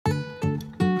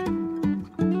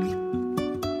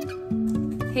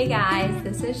Hey guys,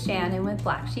 this is Shannon with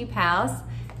Black Sheep House.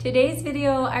 Today's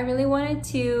video, I really wanted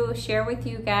to share with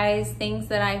you guys things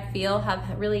that I feel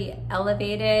have really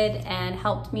elevated and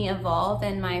helped me evolve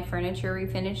in my furniture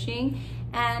refinishing.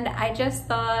 And I just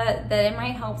thought that it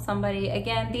might help somebody.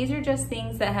 Again, these are just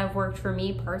things that have worked for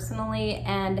me personally,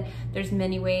 and there's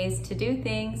many ways to do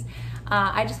things.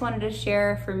 I just wanted to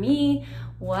share for me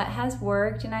what has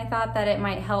worked, and I thought that it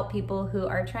might help people who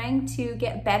are trying to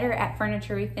get better at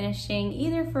furniture refinishing,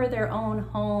 either for their own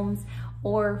homes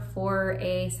or for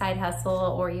a side hustle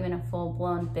or even a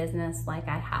full-blown business like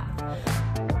I have.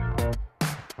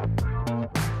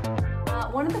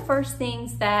 One of the first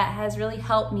things that has really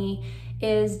helped me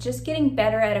is just getting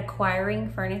better at acquiring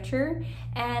furniture.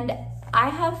 And I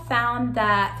have found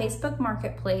that Facebook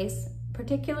Marketplace,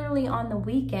 particularly on the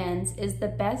weekends, is the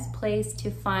best place to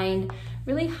find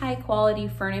really high quality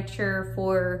furniture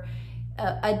for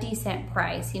a decent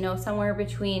price, you know, somewhere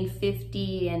between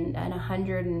 $50 and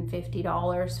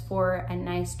 $150 for a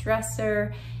nice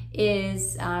dresser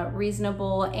is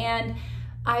reasonable. And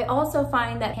I also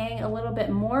find that paying a little bit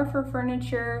more for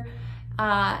furniture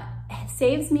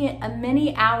saves me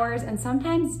many hours and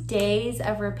sometimes days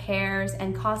of repairs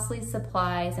and costly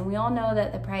supplies. And we all know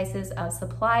that the prices of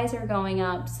supplies are going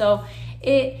up. So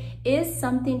it is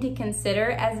something to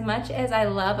consider. As much as I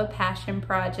love a passion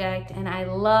project and I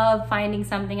love finding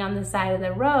something on the side of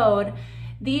the road,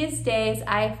 these days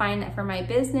I find that for my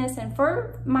business and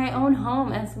for my own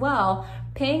home as well,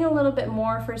 paying a little bit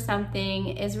more for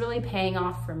something is really paying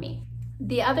off for me.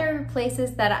 The other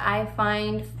places that I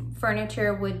find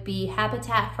furniture would be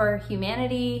Habitat for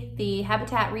Humanity, the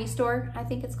Habitat Restore, I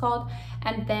think it's called,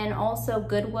 and then also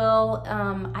Goodwill.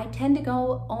 I tend to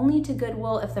go only to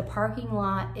Goodwill if the parking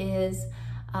lot is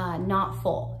not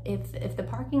full. If the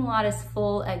parking lot is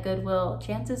full at Goodwill,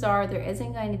 chances are there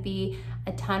isn't going to be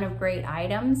a ton of great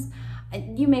items.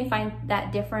 You may find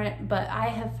that different, but I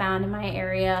have found in my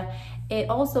area, it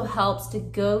also helps to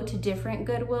go to different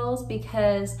Goodwills,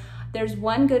 because there's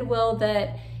one Goodwill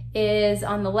that is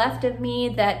on the left of me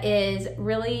that is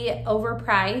really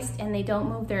overpriced and they don't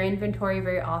move their inventory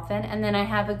very often. And then I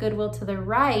have a Goodwill to the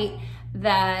right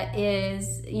that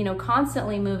is, you know,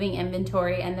 constantly moving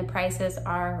inventory and the prices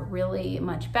are really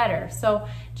much better. So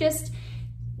just,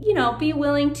 you know, be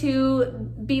willing to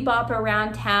bebop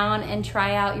around town and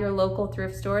try out your local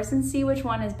thrift stores and see which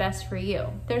one is best for you.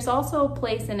 There's also a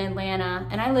place in Atlanta,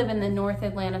 and I live in the North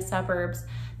Atlanta suburbs.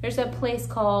 There's a place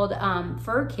called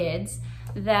Fur Kids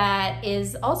that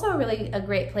is also really a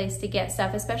great place to get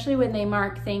stuff, especially when they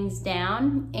mark things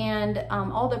down. And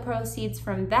all the proceeds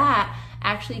from that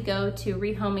actually go to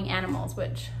rehoming animals,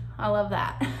 which I love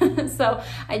that. So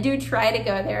I do try to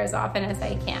go there as often as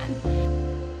I can.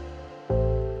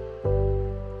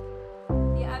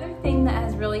 That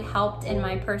has really helped in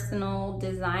my personal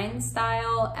design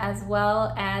style as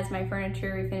well as my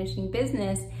furniture refinishing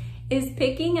business is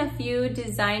picking a few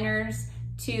designers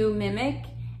to mimic.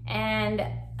 And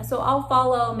so I'll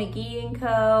follow McGee &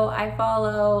 Co. I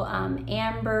follow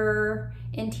Amber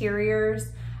Interiors,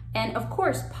 and of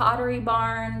course Pottery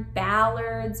Barn,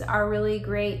 Ballards are really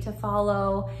great to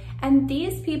follow. And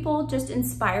these people just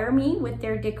inspire me with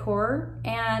their decor.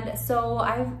 And so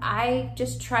I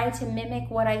just try to mimic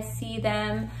what I see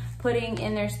them putting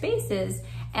in their spaces.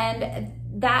 And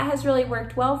that has really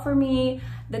worked well for me.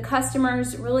 The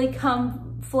customers really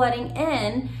come flooding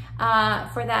in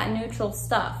for that neutral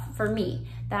stuff for me.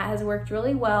 That has worked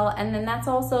really well. And then that's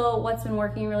also what's been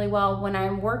working really well when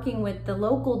I'm working with the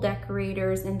local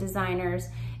decorators and designers,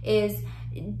 is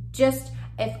just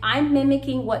if I'm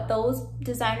mimicking what those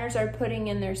designers are putting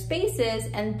in their spaces,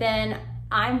 and then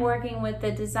I'm working with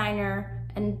the designer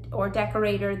and or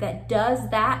decorator that does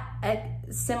that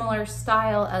similar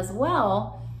style as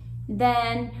well,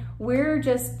 then we're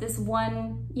just this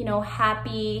one, you know,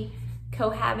 happy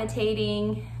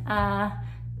cohabitating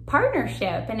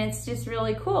partnership, and it's just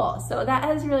really cool. So that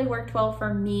has really worked well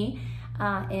for me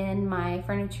in my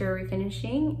furniture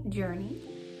refinishing journey.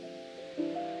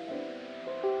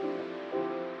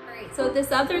 So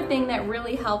this other thing that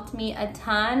really helped me a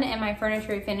ton in my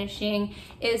furniture refinishing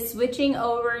is switching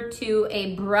over to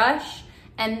a brush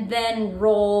and then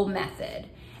roll method.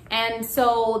 And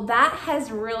so that has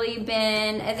really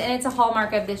been, and it's a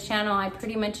hallmark of this channel, I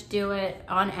pretty much do it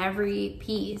on every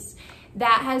piece.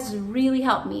 That has really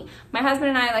helped me. My husband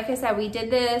and I, like I said, we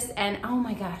did this, and oh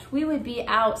my gosh, we would be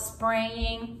out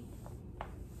spraying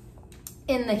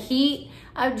in the heat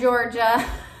of Georgia,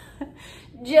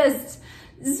 just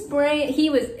spray.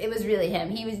 It was really him.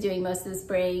 He was doing most of the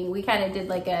spraying. We kind of did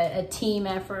like a team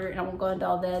effort. I won't go into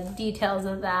all the details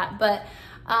of that, but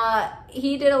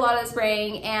He did a lot of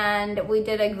spraying, and we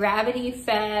did a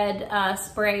gravity-fed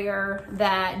sprayer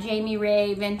that Jamie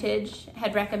Ray Vintage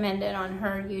had recommended on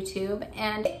her YouTube,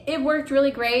 and it worked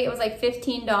really great. It was like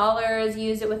 $15.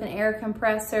 Used it with an air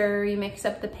compressor. You mix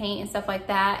up the paint and stuff like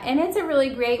that, and it's a really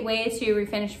great way to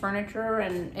refinish furniture,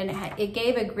 and it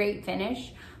gave a great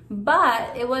finish.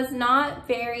 But it was not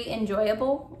very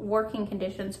enjoyable working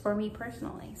conditions for me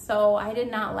personally. So I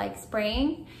did not like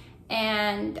spraying,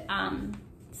 and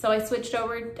so I switched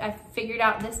over. I figured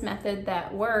out this method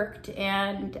that worked,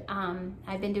 and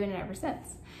I've been doing it ever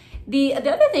since. The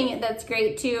other thing that's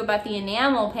great too about the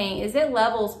enamel paint is it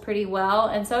levels pretty well,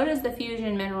 and so does the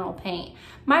Fusion Mineral Paint.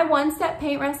 My one-step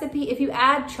paint recipe, if you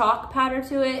add chalk powder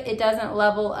to it, it doesn't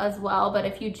level as well, but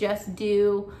if you just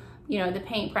do, you know, the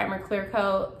paint primer clear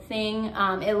coat thing,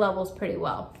 it levels pretty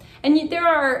well. And there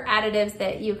are additives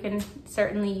that you can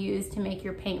certainly use to make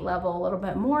your paint level a little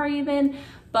bit more even,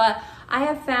 but I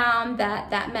have found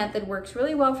that that method works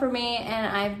really well for me, and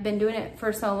I've been doing it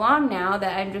for so long now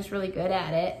that I'm just really good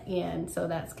at it, and so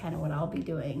that's kind of what I'll be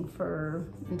doing for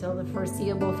until the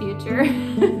foreseeable future.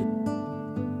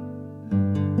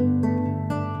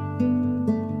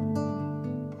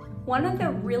 One of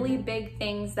the really big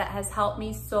things that has helped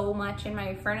me so much in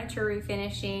my furniture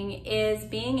refinishing is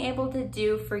being able to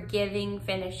do forgiving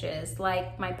finishes,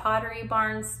 like my Pottery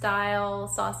Barn style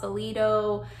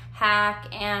Sausalito hack,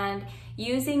 and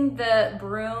using the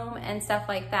broom and stuff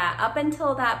like that. Up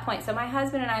until that point, so my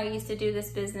husband and I used to do this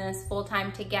business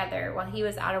full-time together while he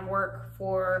was out of work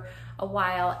for a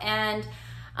while, and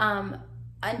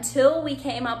until we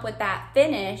came up with that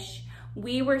finish,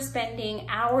 we were spending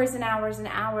hours and hours and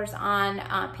hours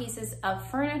on pieces of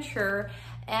furniture,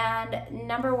 and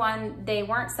number one, they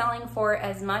weren't selling for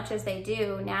as much as they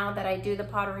do now that I do the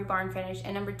Pottery Barn finish,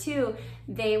 and number two,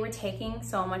 they were taking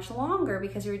so much longer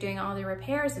because we were doing all the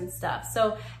repairs and stuff.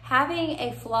 So having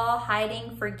a flaw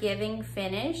hiding forgiving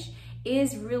finish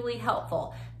is really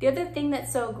helpful. The other thing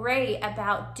that's so great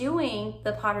about doing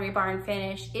the Pottery Barn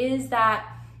finish is that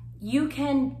you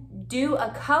can do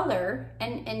a color,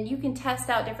 and you can test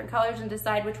out different colors and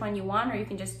decide which one you want, or you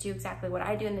can just do exactly what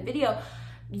I do in the video.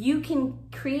 You can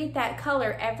create that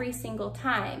color every single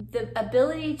time. The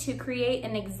ability to create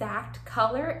an exact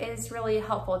color is really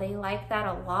helpful. They like that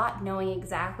a lot, knowing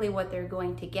exactly what they're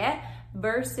going to get,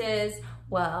 versus,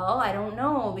 well, I don't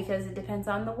know because it depends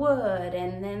on the wood,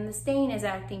 and then the stain is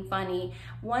acting funny.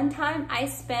 One time I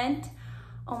spent,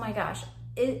 oh my gosh,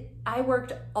 I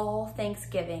worked all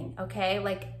Thanksgiving, okay?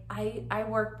 Like I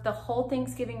worked the whole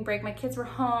Thanksgiving break. My kids were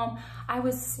home. I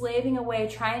was slaving away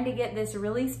trying to get this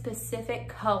really specific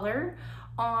color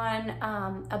on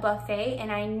a buffet, and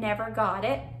I never got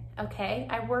it, okay?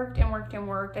 I worked and worked and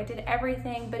worked. I did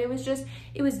everything, but it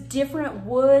was different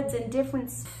woods and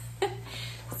different.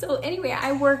 So anyway,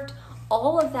 I worked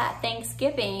all of that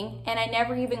Thanksgiving, and I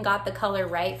never even got the color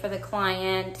right for the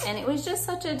client, and it was just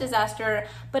such a disaster,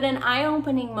 but an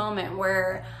eye-opening moment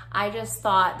where I just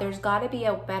thought there's got to be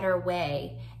a better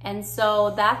way. And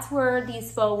so that's where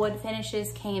these faux wood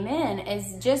finishes came in,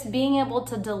 is just being able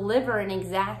to deliver an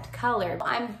exact color.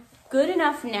 I'm good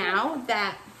enough now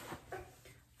that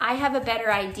I have a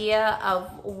better idea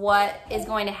of what is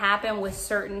going to happen with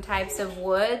certain types of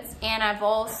woods, and I've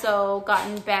also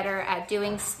gotten better at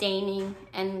doing staining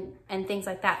and things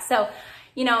like that. So,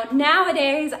 you know,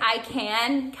 nowadays I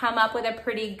can come up with a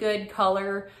pretty good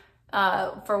color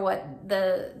for what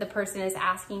the person is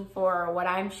asking for or what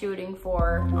I'm shooting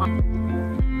for.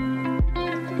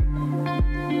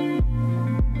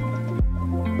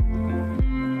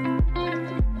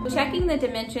 Checking the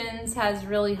dimensions has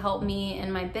really helped me in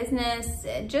my business,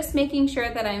 just making sure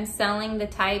that I'm selling the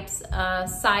types,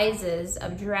 sizes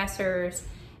of dressers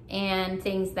and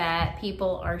things that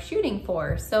people are shooting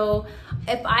for. So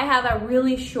if I have a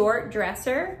really short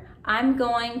dresser, I'm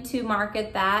going to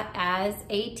market that as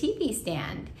a TV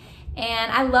stand.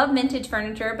 And I love vintage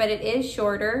furniture, but it is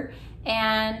shorter,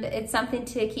 and it's something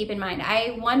to keep in mind.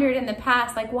 I wondered in the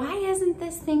past, like, why isn't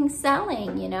this thing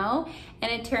selling, you know?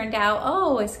 And it turned out,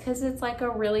 oh, it's because it's like a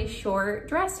really short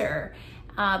dresser,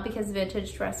 because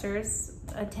vintage dressers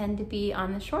tend to be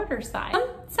on the shorter side.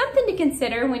 Something to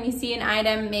consider when you see an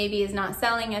item maybe is not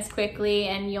selling as quickly,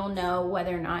 and you'll know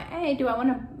whether or not, hey, do I want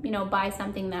to, you know, buy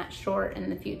something that short in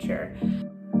the future?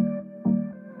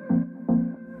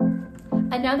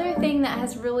 Another thing that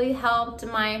has really helped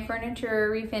my furniture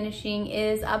refinishing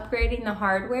is upgrading the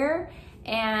hardware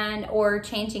or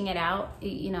changing it out.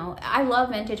 You know, I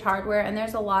love vintage hardware, and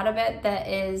there's a lot of it that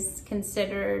is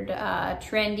considered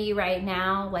trendy right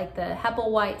now, like the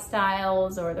Heppel White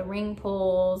styles or the ring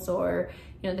pulls, or,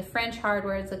 you know, the French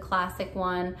hardware is a classic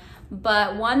one,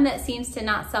 but one that seems to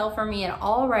not sell for me at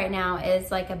all right now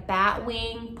is like a bat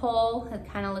wing pole. It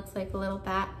kind of looks like a little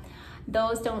bat.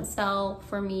 Those don't sell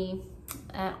for me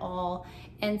at all.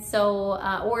 And so,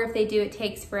 or if they do, it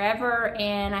takes forever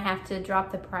and I have to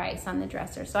drop the price on the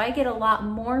dresser. So I get a lot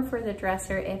more for the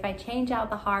dresser if I change out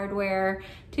the hardware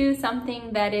to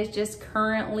something that is just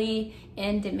currently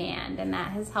in demand. And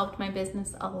that has helped my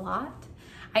business a lot.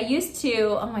 I used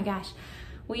to, oh my gosh,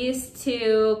 we used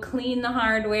to clean the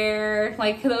hardware,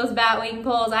 like those batwing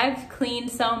poles. I've cleaned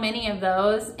so many of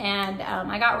those, and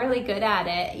I got really good at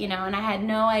it, you know, and I had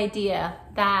no idea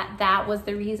that that was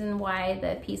the reason why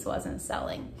the piece wasn't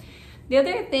selling. The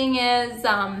other thing is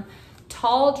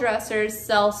tall dressers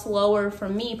sell slower for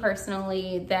me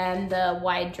personally than the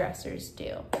wide dressers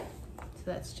do. So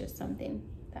that's just something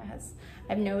that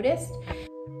I've noticed.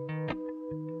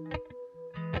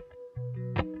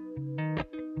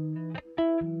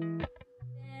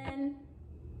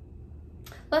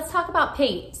 Let's talk about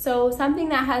paint. So something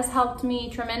that has helped me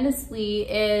tremendously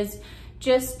is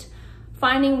just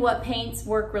finding what paints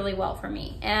work really well for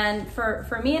me. And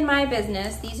for me and my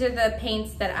business, these are the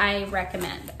paints that I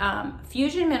recommend.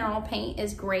 Fusion mineral paint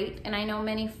is great, and I know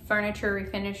many furniture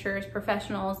refinishers,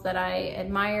 professionals that I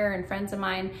admire and friends of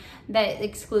mine that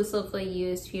exclusively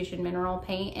use Fusion mineral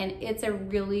paint, and it's a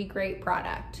really great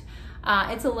product.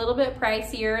 It's a little bit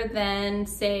pricier than,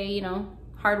 say, you know,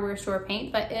 hardware store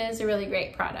paint, but it is a really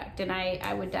great product, and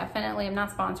I would definitely, I'm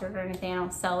not sponsored or anything, I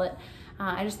don't sell it.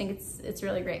 I just think it's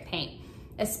really great paint,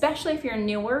 especially if you're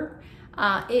newer.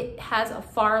 It has a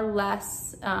far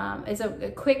less, it's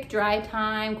a quick dry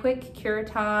time, quick cure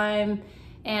time,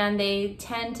 and they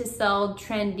tend to sell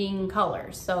trending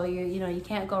colors. So you know, you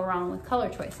can't go wrong with color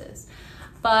choices.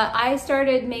 But I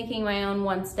started making my own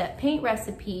one-step paint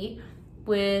recipe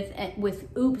with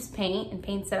Oops paint and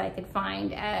paints that I could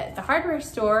find at the hardware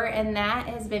store, and that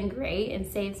has been great and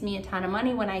saves me a ton of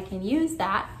money when I can use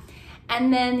that.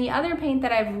 And then the other paint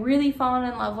that I've really fallen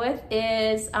in love with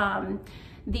is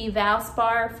the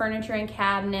Valspar Furniture and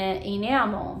Cabinet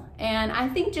Enamel. And I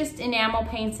think just enamel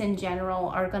paints in general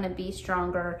are gonna be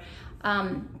stronger.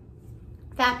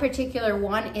 That particular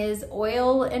one is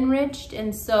oil enriched,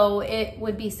 and so it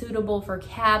would be suitable for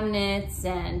cabinets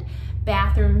and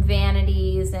bathroom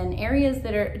vanities and areas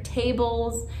that are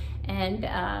tables and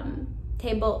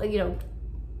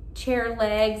chair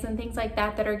legs and things like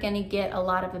that that are going to get a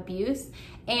lot of abuse.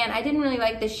 And I didn't really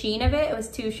like the sheen of it. It was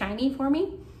too shiny for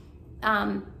me.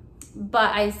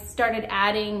 But I started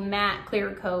adding matte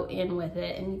clear coat in with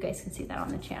it, and you guys can see that on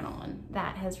the channel, and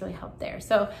that has really helped there.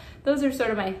 So those are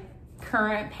sort of my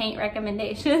current paint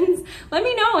recommendations. Let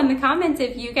me know in the comments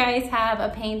if you guys have a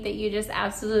paint that you just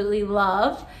absolutely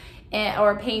love,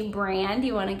 or a paint brand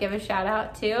you want to give a shout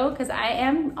out to, because I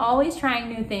am always trying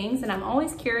new things and I'm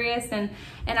always curious, and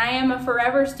I am a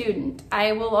forever student.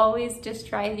 I will always just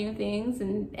try new things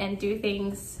and do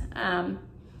things,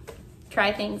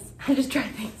 try things. I just try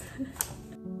things.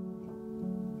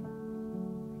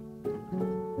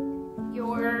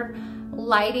 Your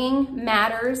lighting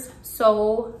matters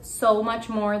so much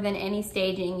more than any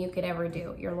staging you could ever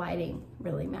do. Your lighting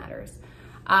really matters.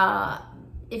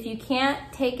 If you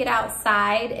can't take it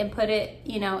outside and put it,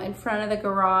 you know, in front of the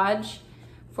garage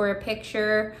for a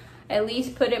picture, at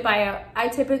least put it by I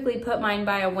typically put mine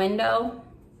by a window.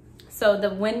 So the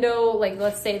window, like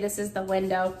let's say this is the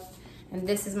window and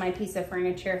this is my piece of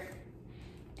furniture,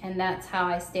 and that's how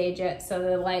I stage it. So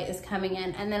the light is coming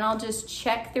in, and then I'll just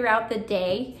check throughout the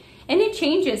day, and it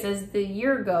changes as the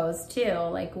year goes too,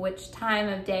 like which time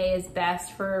of day is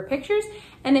best for pictures.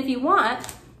 And if you want,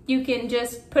 you can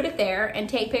just put it there and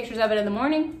take pictures of it in the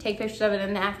morning, take pictures of it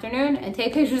in the afternoon, and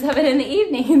take pictures of it in the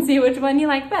evening and see which one you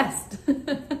like best.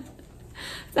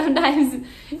 Sometimes,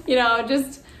 you know,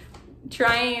 just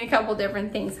trying a couple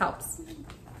different things helps.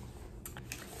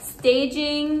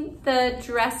 Staging the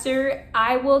dresser,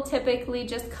 I will typically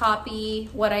just copy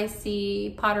what I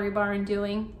see Pottery Barn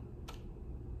doing.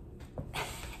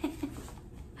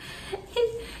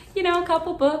 You know, a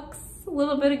couple books, a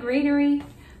little bit of greenery,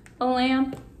 a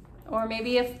lamp, or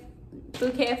maybe a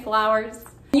bouquet of flowers.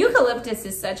 Eucalyptus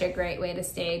is such a great way to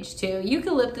stage too.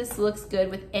 Eucalyptus looks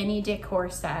good with any decor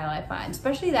style, I find,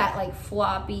 especially that like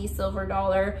floppy silver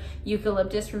dollar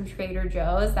eucalyptus from Trader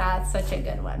Joe's. That's such a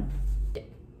good one.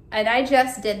 And I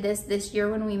just did this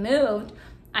year when we moved.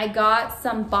 I got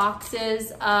some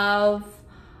boxes of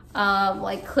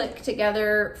like click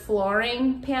together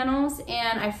flooring panels,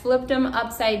 and I flipped them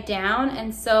upside down,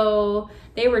 and so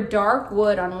they were dark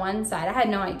wood on one side. I had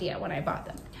no idea when I bought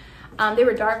them. They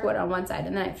were dark wood on one side,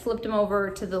 and then I flipped them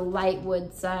over to the light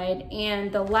wood side,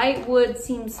 and the light wood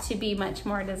seems to be much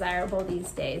more desirable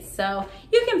these days. So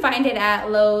you can find it at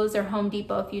Lowe's or Home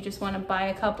Depot if you just want to buy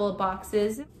a couple of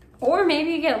boxes. Or maybe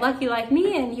you get lucky like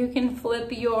me and you can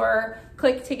flip your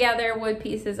click together wood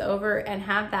pieces over and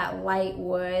have that light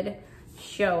wood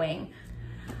showing.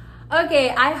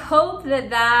 Okay, I hope that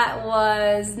that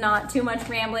was not too much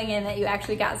rambling and that you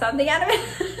actually got something out of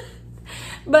it.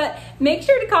 But make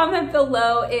sure to comment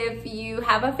below if you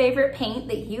have a favorite paint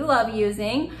that you love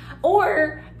using,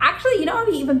 or actually, you know what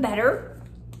would be even better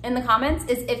in the comments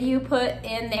is if you put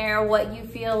in there what you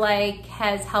feel like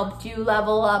has helped you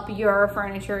level up your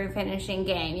furniture refinishing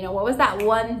game. You know, what was that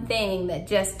one thing that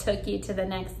just took you to the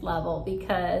next level?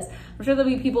 Because I'm sure there'll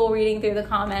be people reading through the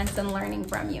comments and learning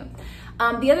from you.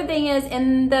 The other thing is,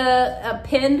 in the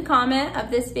pinned comment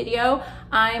of this video,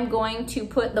 I'm going to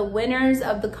put the winners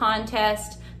of the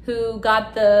contest who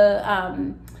got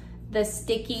the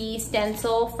sticky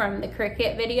stencil from the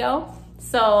Cricut video.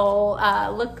 So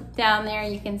look down there,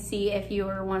 you can see if you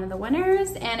were one of the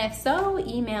winners, and if so,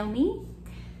 email me.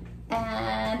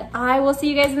 And I will see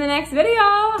you guys in the next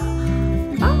video.